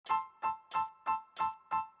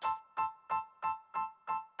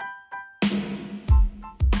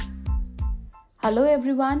Hello,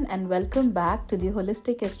 everyone, and welcome back to the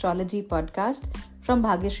Holistic Astrology podcast from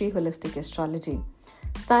Bhagyashree Holistic Astrology.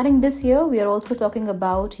 Starting this year, we are also talking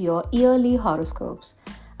about your yearly horoscopes.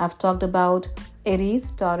 I've talked about Aries,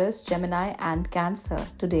 Taurus, Gemini, and Cancer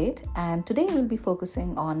to date, and today we'll be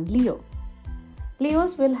focusing on Leo.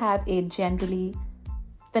 Leos will have a generally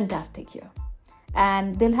fantastic year,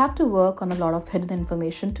 and they'll have to work on a lot of hidden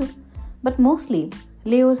information too. But mostly,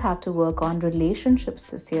 Leos have to work on relationships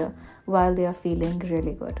this year while they are feeling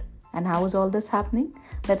really good. And how is all this happening?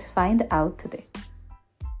 Let's find out today.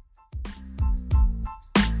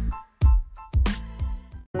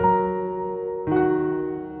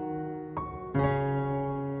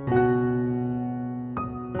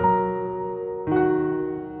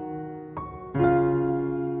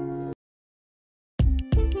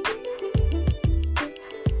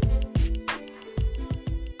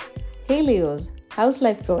 Hey Leos, how's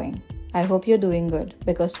life going? I hope you're doing good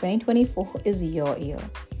because 2024 is your year.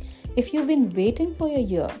 If you've been waiting for your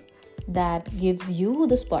year that gives you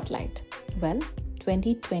the spotlight, well,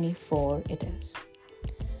 2024 it is.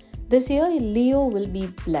 This year, Leo will be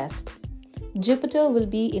blessed. Jupiter will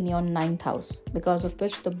be in your 9th house, because of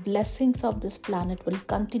which the blessings of this planet will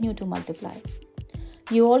continue to multiply.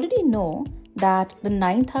 You already know that the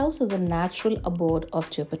 9th house is the natural abode of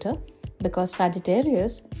Jupiter, because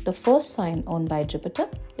Sagittarius, the first sign owned by Jupiter,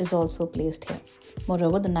 is also placed here.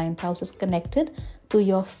 Moreover, the 9th house is connected to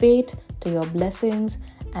your fate, to your blessings,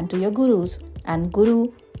 and to your gurus. And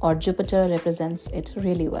Guru or Jupiter represents it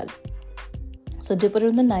really well. So Jupiter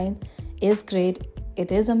in the 9th is great.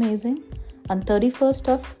 It is amazing. On 31st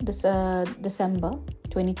of December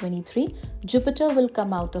 2023, Jupiter will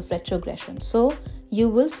come out of retrogression. So you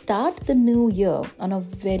will start the new year on a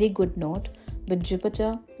very good note, with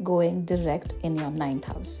Jupiter going direct in your 9th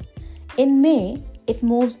house. In May, it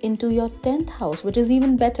moves into your 10th house, which is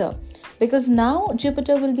even better because now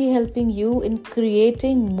Jupiter will be helping you in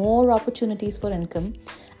creating more opportunities for income,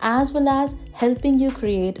 as well as helping you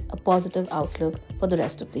create a positive outlook for the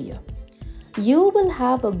rest of the year. You will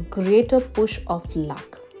have a greater push of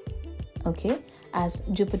luck, okay, as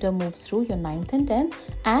Jupiter moves through your 9th and 10th,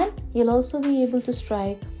 and you'll also be able to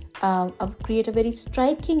create a very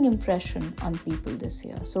striking impression on people this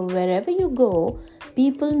year. So wherever you go,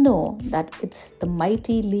 people know that it's the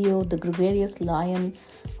mighty Leo, the gregarious lion,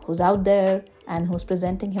 who's out there and who's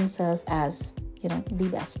presenting himself as, the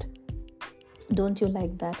best. Don't you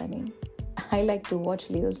like that? I like to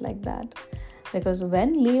watch Leos like that, because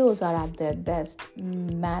when Leos are at their best,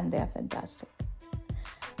 man, they are fantastic.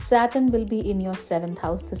 Saturn will be in your 7th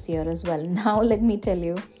house this year as well. Now let me tell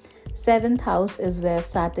you, 7th house is where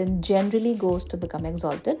Saturn generally goes to become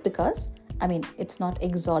exalted, because it's not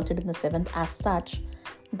exalted in the 7th as such,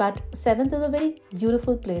 but 7th is a very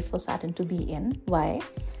beautiful place for Saturn to be in. Why?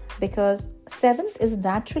 Because 7th is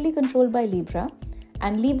naturally controlled by Libra,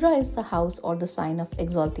 and Libra is the house or the sign of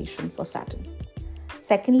exaltation for Saturn.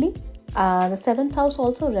 Secondly, the 7th house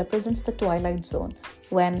also represents the twilight zone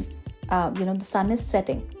when the sun is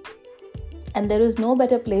setting, and there is no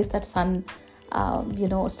better place that Saturn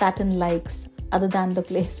likes other than the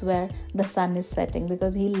place where the sun is setting,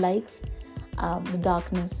 because he likes the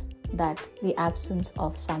darkness that the absence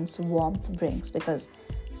of sun's warmth brings, because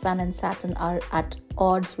Sun and Saturn are at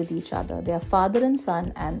odds with each other. They are father and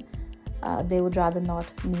son, and they would rather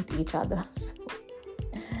not meet each other.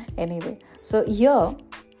 So here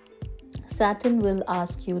Saturn will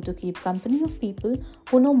ask you to keep company of people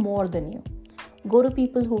who know more than you. Go to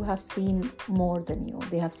people who have seen more than you.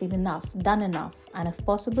 They have seen enough, done enough, and if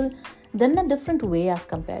possible, then in a different way as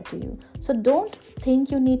compared to you. So don't think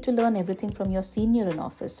you need to learn everything from your senior in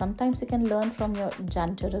office. Sometimes you can learn from your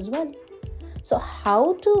janitor as well. So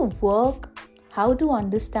how to work, how to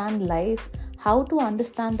understand life, how to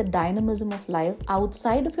understand the dynamism of life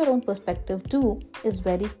outside of your own perspective too is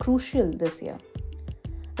very crucial this year.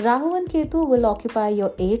 Rahu and Ketu will occupy your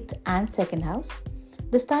 8th and 2nd house.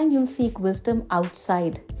 This time you'll seek wisdom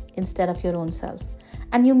outside instead of your own self.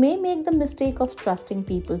 And you may make the mistake of trusting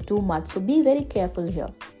people too much. So be very careful here.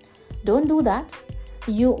 Don't do that.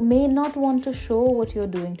 You may not want to show what you're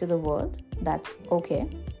doing to the world. That's okay.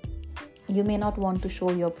 You may not want to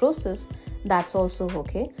show your process. That's also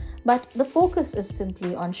okay. But the focus is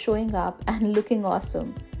simply on showing up and looking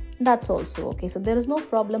awesome. That's also okay. So there is no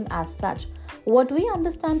problem as such. What we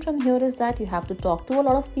understand from here is that you have to talk to a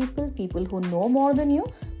lot of people who know more than you,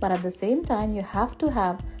 but at the same time, you have to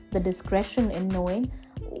have the discretion in knowing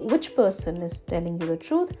which person is telling you the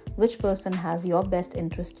truth, which person has your best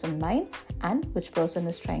interests in mind, and which person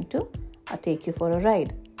is trying to take you for a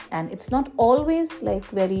ride. And it's not always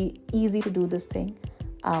very easy to do this thing.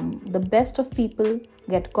 The best of people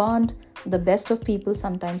get conned. The best of people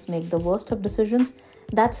sometimes make the worst of decisions.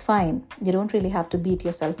 That's fine. You don't really have to beat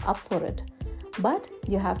yourself up for it. But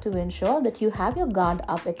you have to ensure that you have your guard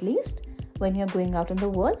up at least when you're going out in the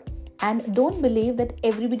world. And don't believe that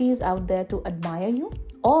everybody is out there to admire you,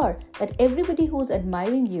 or that everybody who's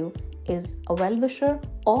admiring you is a well-wisher,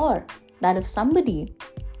 or that if somebody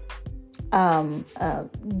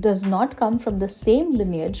does not come from the same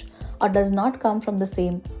lineage or does not come from the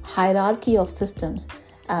same hierarchy of systems,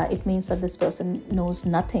 it means that this person knows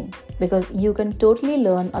nothing. Because you can totally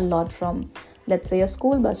learn a lot from, let's say, a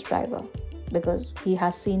school bus driver, because he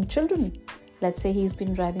has seen children. Let's say he's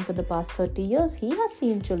been driving for the past 30 years. He has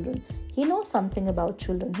seen children. He knows something about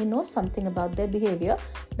children. He knows something about their behavior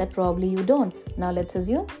that probably you don't. Now let's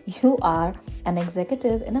assume you are an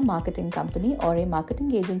executive in a marketing company or a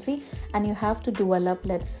marketing agency, and you have to develop,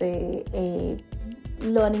 let's say, a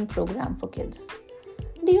learning program for kids.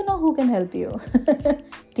 Do you know who can help you?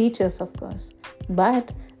 Teachers, of course.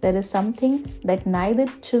 But there is something that neither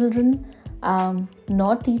children,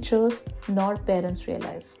 nor teachers, nor parents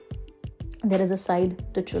realize. There is a side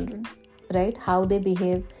to children, right? How they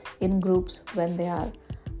behave in groups when they are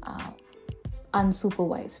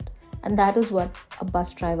unsupervised. And that is what a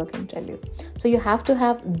bus driver can tell you. So you have to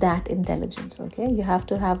have that intelligence, okay? You have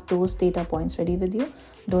to have those data points ready with you.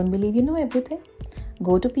 Don't believe you know everything.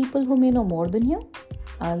 Go to people who may know more than you.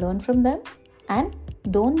 Learn from them. And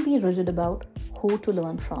don't be rigid about who to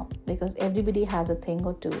learn from, because everybody has a thing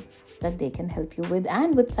or two that they can help you with.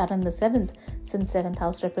 And with Saturn the 7th, since 7th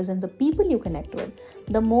house represents the people you connect with,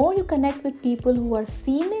 the more you connect with people who are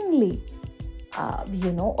seemingly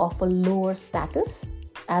of a lower status,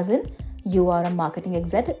 as in you are a marketing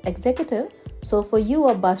executive, so for you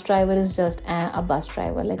a bus driver is just a bus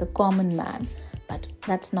driver, like a common man. But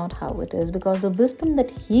that's not how it is, because the wisdom that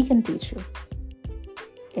he can teach you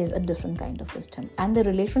is a different kind of wisdom. And the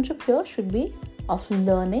relationship here should be of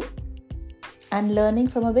learning, and learning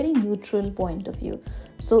from a very neutral point of view.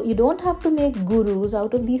 So you don't have to make gurus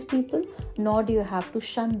out of these people, nor do you have to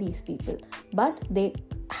shun these people, but they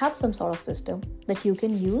have some sort of wisdom that you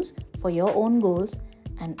can use for your own goals.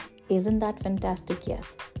 And isn't that fantastic?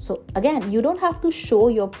 Yes. So again, you don't have to show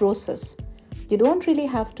your process. You don't really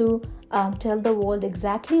have to tell the world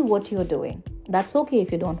exactly what you're doing. That's okay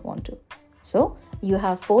if you don't want to. So you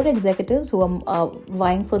have 4 executives who are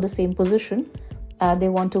vying for the same position. They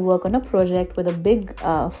want to work on a project with a big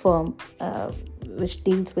firm which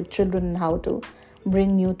deals with children and how to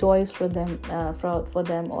bring new toys for them,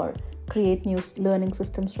 or create new learning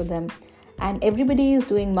systems for them. And everybody is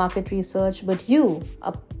doing market research, but you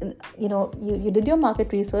did your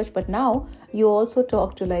market research, but now you also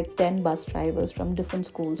talk to like 10 bus drivers from different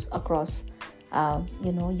schools across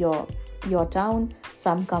your town.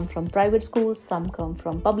 Some come from private schools, some come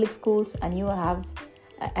from public schools, and you have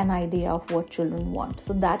an idea of what children want.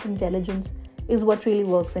 So that intelligence is what really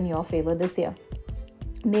works in your favor this year.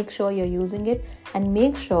 Make sure you're using it, and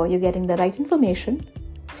make sure you're getting the right information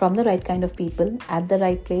from the right kind of people at the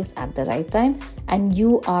right place at the right time, and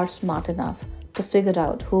you are smart enough to figure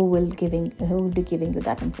out who will be giving you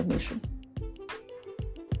that information.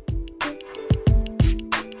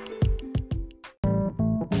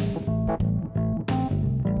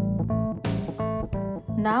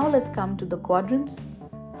 Now let's come to the quadrants.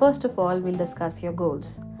 First of all, we'll discuss your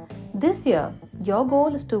goals. This year, your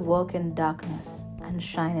goal is to work in darkness and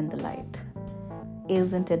shine in the light.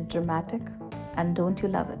 Isn't it dramatic? And don't you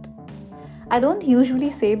love it? I don't usually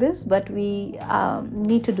say this, but we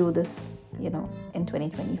need to do this, in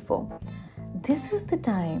 2024. This is the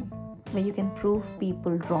time where you can prove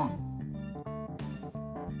people wrong.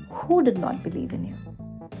 Who did not believe in you?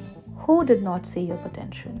 Who did not see your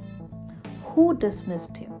potential? Who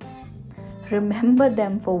dismissed you? Remember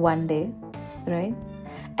them for one day, right?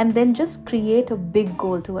 And then just create a big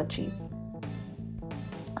goal to achieve.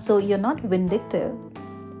 So you're not vindictive.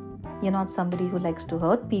 You're not somebody who likes to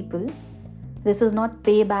hurt people. This is not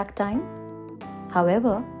payback time.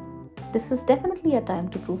 However, this is definitely a time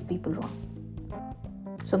to prove people wrong.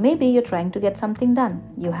 So maybe you're trying to get something done.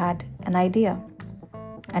 You had an idea,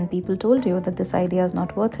 and people told you that this idea is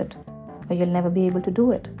not worth it, or you'll never be able to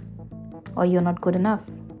do it, or you're not good enough,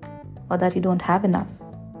 or that you don't have enough.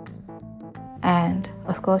 And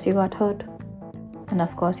of course you got hurt. And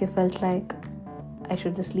of course you felt like, I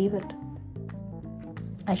should just leave it.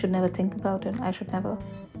 I should never think about it. I should never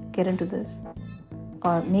get into this.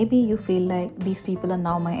 Or maybe you feel like these people are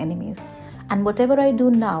now my enemies, and whatever I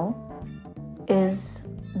do now is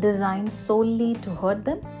designed solely to hurt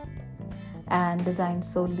them, and designed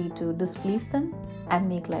solely to displease them and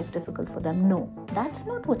make life difficult for them. No, that's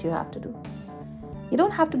not what you have to do. You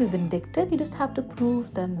don't have to be vindictive, you just have to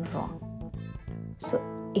prove them wrong. So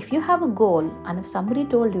if you have a goal and if somebody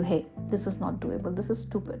told you, hey, this is not doable, this is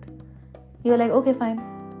stupid, you're like, okay, fine,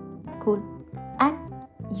 cool. And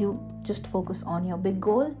you just focus on your big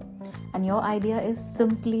goal, and your idea is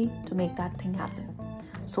simply to make that thing happen.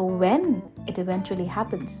 So when it eventually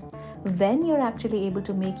happens, when you're actually able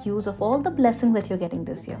to make use of all the blessings that you're getting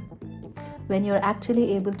this year, when you're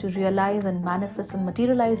actually able to realize and manifest and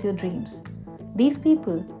materialize your dreams, these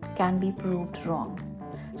people can be proved wrong.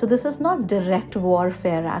 So this is not direct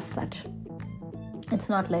warfare as such. It's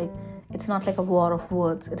not like a war of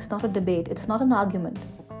words. It's not a debate. It's not an argument.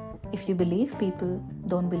 If you believe people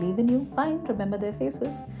don't believe in you, fine, remember their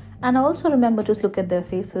faces. And also remember to look at their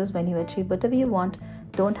faces when you achieve whatever you want.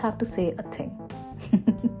 Don't have to say a thing.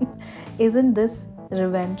 Isn't this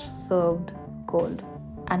revenge served cold?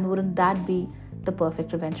 And wouldn't that be the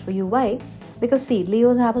perfect revenge for you? Why? Because see,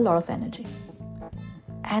 Leos have a lot of energy.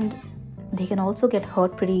 And they can also get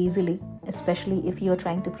hurt pretty easily, especially if you're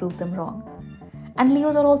trying to prove them wrong. And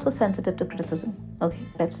Leos are also sensitive to criticism. Okay,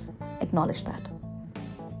 let's acknowledge that.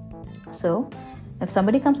 So, if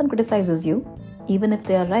somebody comes and criticizes you, even if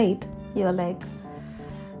they are right, you're like,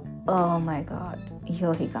 oh my God,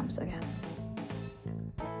 here he comes again.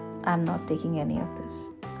 I'm not taking any of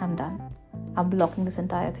this. I'm done. I'm blocking this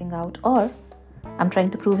entire thing out. Or, I'm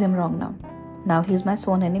trying to prove him wrong now. Now he's my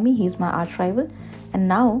sworn enemy, he's my arch rival, and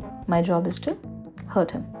now my job is to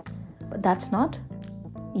hurt him. But that's not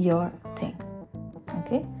your thing.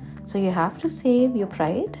 Okay? So you have to save your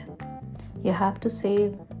pride. You have to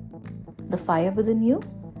save the fire within you,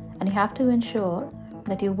 and you have to ensure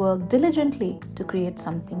that you work diligently to create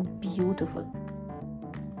something beautiful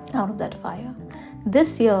out of that fire.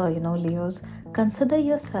 This year, Leos, consider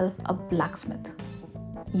yourself a blacksmith.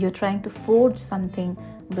 You're trying to forge something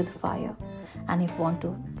with fire. And if you want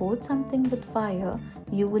to forge something with fire,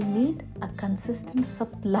 you will need a consistent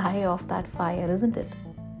supply of that fire, isn't it?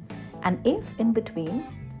 And if in between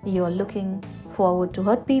you're looking forward to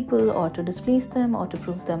hurt people or to displease them or to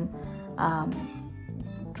prove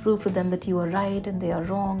to them that you are right and they are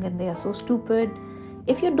wrong and they are so stupid,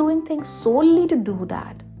 if you're doing things solely to do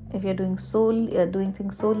that, if you're doing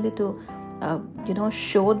things solely to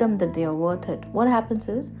show them that they are worth it, what happens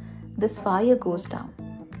is this fire goes down.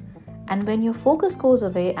 And when your focus goes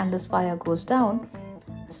away and this fire goes down,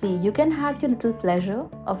 see, you can have your little pleasure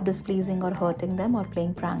of displeasing or hurting them or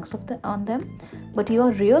playing pranks on them, but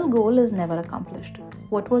your real goal is never accomplished.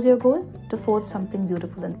 What was your goal? To forge something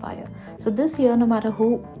beautiful in fire. So this year, no matter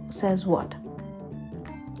who says what,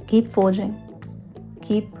 keep forging,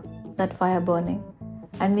 keep that fire burning,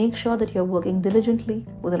 and make sure that you're working diligently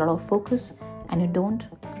with a lot of focus and you don't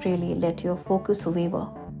really let your focus waver.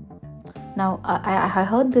 Now, I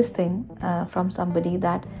heard this thing from somebody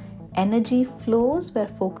that energy flows where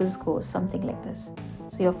focus goes, something like this.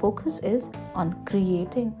 So your focus is on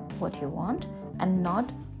creating what you want and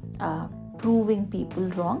not proving people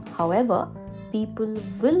wrong. However, people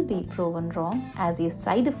will be proven wrong as a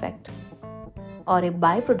side effect or a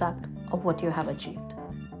byproduct of what you have achieved.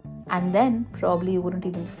 And then probably you wouldn't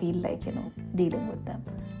even feel like, dealing with them.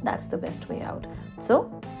 That's the best way out.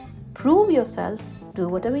 So prove yourself. Do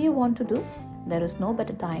whatever you want to do. There is no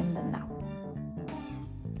better time than now.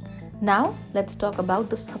 Now, let's talk about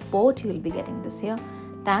the support you will be getting this year.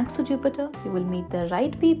 Thanks to Jupiter, you will meet the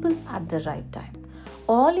right people at the right time.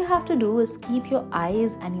 All you have to do is keep your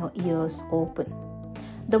eyes and your ears open.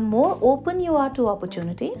 The more open you are to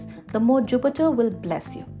opportunities, the more Jupiter will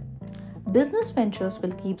bless you. Business ventures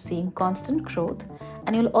will keep seeing constant growth,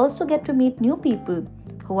 and you'll also get to meet new people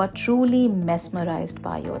who are truly mesmerized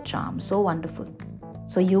by your charm. So wonderful.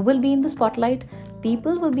 So you will be in the spotlight.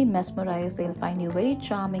 People will be mesmerized. They'll find you very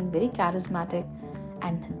charming, very charismatic,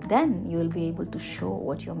 and then you will be able to show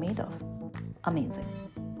what you're made of. Amazing.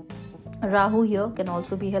 Rahu here can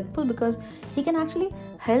also be helpful because he can actually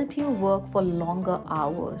help you work for longer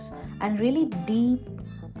hours and really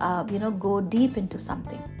go deep into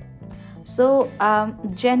something. So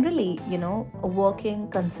generally, working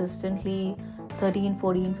consistently 13,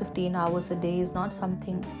 14, 15 hours a day is not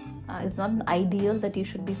something, is not an ideal that you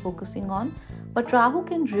should be focusing on. But Rahu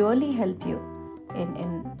can really help you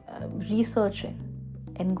in researching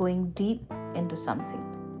and going deep into something.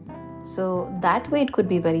 So that way it could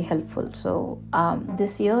be very helpful. So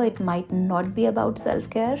this year it might not be about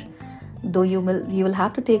self-care, though you will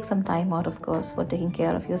have to take some time out, of course, for taking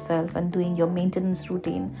care of yourself and doing your maintenance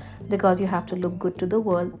routine because you have to look good to the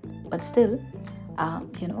world. But still,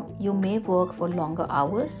 you may work for longer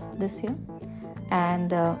hours this year,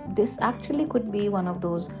 and this actually could be one of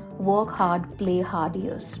those work hard, play hard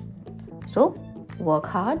years. So work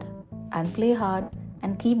hard and play hard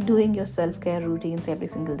and keep doing your self-care routines every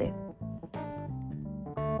single day.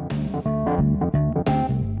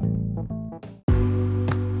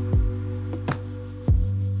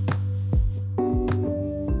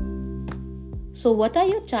 So what are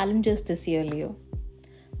your challenges this year, Leo?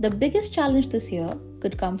 The biggest challenge this year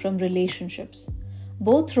could come from relationships,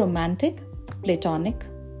 both romantic, platonic.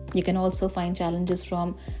 You can also find challenges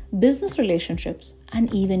from business relationships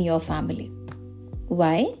and even your family.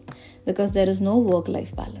 Why? Because there is no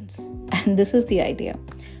work-life balance. And this is the idea.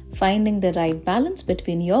 Finding the right balance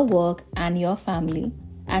between your work and your family.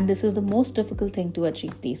 And this is the most difficult thing to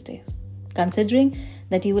achieve these days. Considering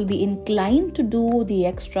that you will be inclined to do the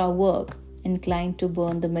extra work, inclined to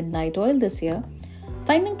burn the midnight oil this year,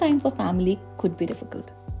 finding time for family could be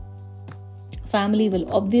difficult. Family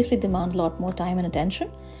will obviously demand a lot more time and attention,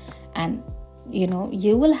 and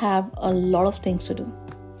you will have a lot of things to do.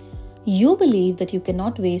 You believe that you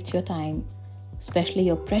cannot waste your time, especially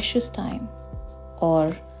your precious time,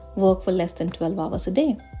 or work for less than 12 hours a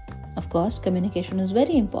day. Of course, communication is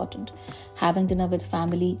very important. Having dinner with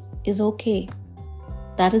family is okay.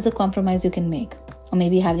 That is a compromise you can make. Or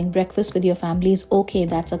maybe having breakfast with your family is okay.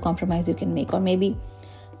 That's a compromise you can make. Or maybe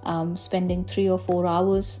spending 3 or 4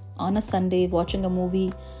 hours on a Sunday watching a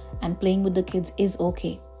movie and playing with the kids is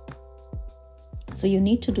okay. So you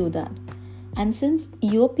need to do that. And since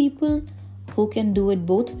you're people who can do it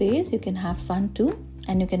both ways, you can have fun too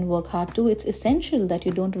and you can work hard too. It's essential that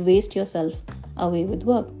you don't waste yourself away with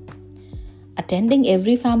work. Attending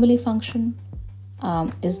every family function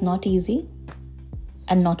is not easy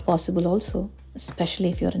and not possible also, especially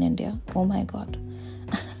if you're in India. Oh my God.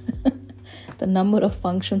 The number of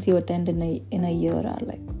functions you attend in a year are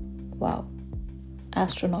like, wow,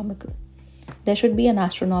 astronomical. There should be an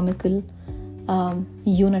astronomical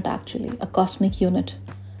unit actually, a cosmic unit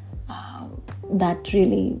that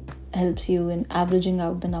really helps you in averaging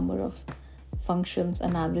out the number of functions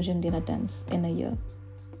and average Indian attendance in a year.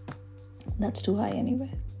 That's too high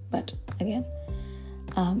anyway. But again,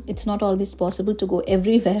 it's not always possible to go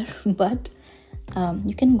everywhere, but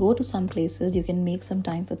you can go to some places, you can make some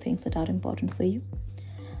time for things that are important for you.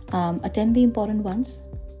 Attend the important ones.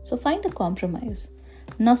 So find a compromise.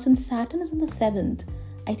 Now, since Saturn is in the 7th,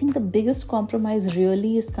 I think the biggest compromise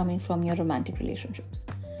really is coming from your romantic relationships.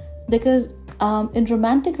 Because in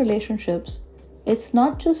romantic relationships, it's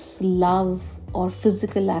not just love or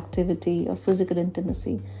physical activity or physical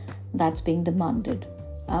intimacy that's being demanded.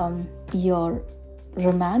 Your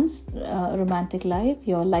romantic life,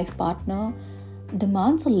 your life partner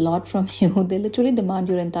demands a lot from you. They literally demand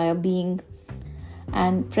your entire being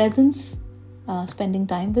and presence, spending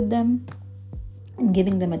time with them,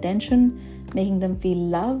 giving them attention, making them feel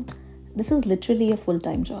loved. This is literally a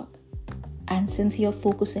full-time job. And since you're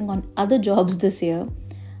focusing on other jobs this year,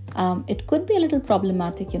 it could be a little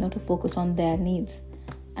problematic, to focus on their needs.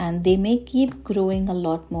 And they may keep growing a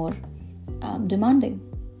lot more demanding.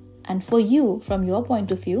 And for you, from your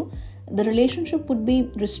point of view, the relationship would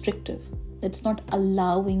be restrictive. It's not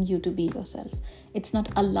allowing you to be yourself. It's not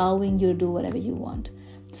allowing you to do whatever you want.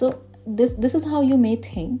 So this is how you may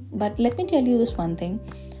think. But let me tell you this one thing.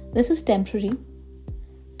 This is temporary.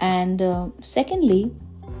 And secondly,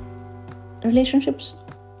 relationships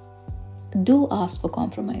do ask for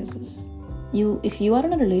compromises. If you are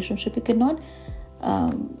in a relationship, you cannot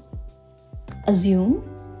assume,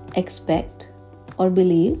 expect, or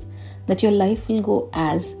believe that your life will go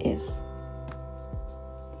as is.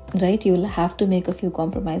 Right? You will have to make a few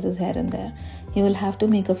compromises here and there. You will have to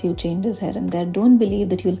make a few changes here and there. Don't believe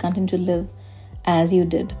that you will continue to live as you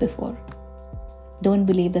did before. Don't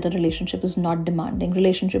believe that a relationship is not demanding.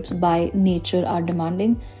 Relationships by nature are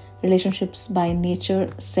demanding. Relationships by nature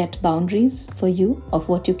set boundaries for you of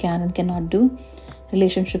what you can and cannot do.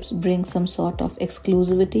 Relationships bring some sort of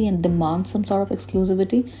exclusivity and demand some sort of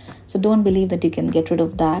exclusivity. So don't believe that you can get rid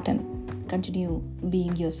of that and continue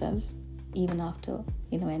being yourself even after,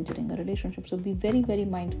 entering a relationship. So be very, very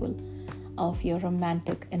mindful of your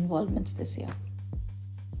romantic involvements this year.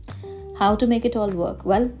 How to make it all work?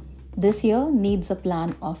 Well, this year needs a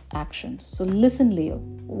plan of action. So listen, Leo,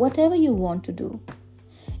 whatever you want to do,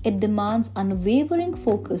 it demands unwavering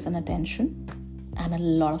focus and attention and a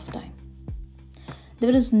lot of time.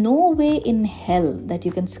 There is no way in hell that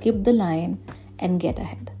you can skip the line and get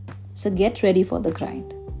ahead. So get ready for the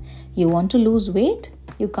grind. You want to lose weight?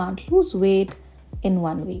 You can't lose weight in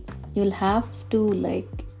 1 week. You'll have to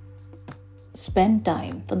spend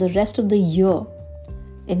time for the rest of the year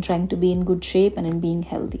in trying to be in good shape and in being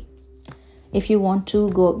healthy. If you want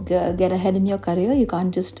to get ahead in your career, you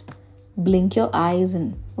can't just blink your eyes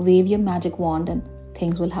and wave your magic wand and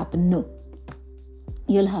things will happen. No.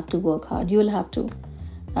 You'll have to work hard. You'll have to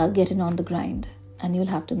get in on the grind, and you'll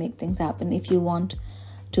have to make things happen. If you want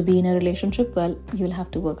to be in a relationship, well, you'll have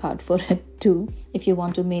to work hard for it too. If you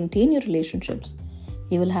want to maintain your relationships,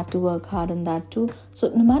 you will have to work hard on that too. So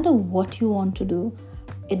no matter what you want to do,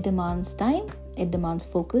 it demands time, it demands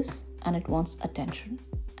focus, and it wants attention.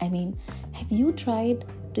 I mean, have you tried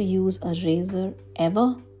to use a razor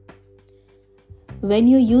ever? When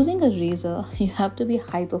you're using a razor, you have to be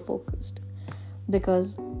hyper focused,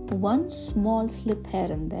 because one small slip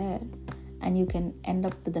here and there and you can end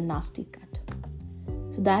up with a nasty cut.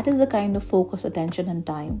 So that is the kind of focus, attention and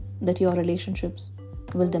time that your relationships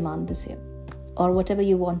will demand this year, or whatever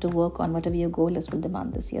you want to work on, whatever your goal is, will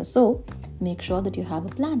demand this year. So make sure that you have a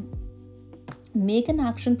plan. Make an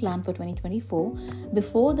action plan for 2024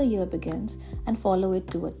 before the year begins and follow it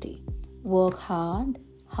to a T. Work hard,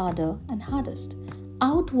 harder and hardest.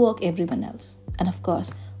 Outwork everyone else. And of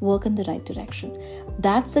course, work in the right direction.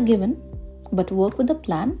 That's a given, but work with a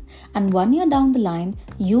plan, and 1 year down the line,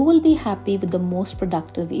 you will be happy with the most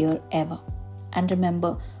productive year ever. And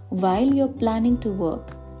remember, while you're planning to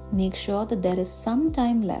work, make sure that there is some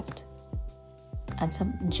time left, and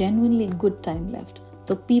some genuinely good time left,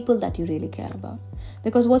 the people that you really care about.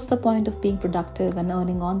 Because what's the point of being productive and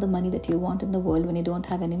earning all the money that you want in the world when you don't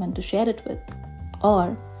have anyone to share it with?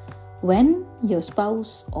 Or when your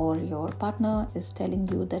spouse or your partner is telling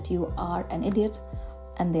you that you are an idiot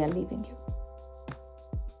and they are leaving you.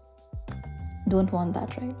 Don't want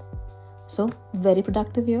that, right? So, very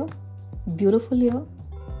productive year, beautiful year,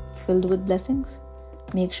 filled with blessings.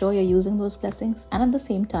 Make sure you're using those blessings, and at the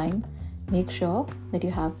same time, make sure that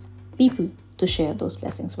you have people to share those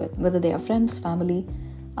blessings with, whether they are friends, family,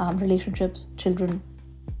 relationships, children,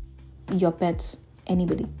 your pets,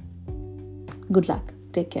 anybody. Good luck.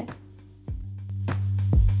 Take care.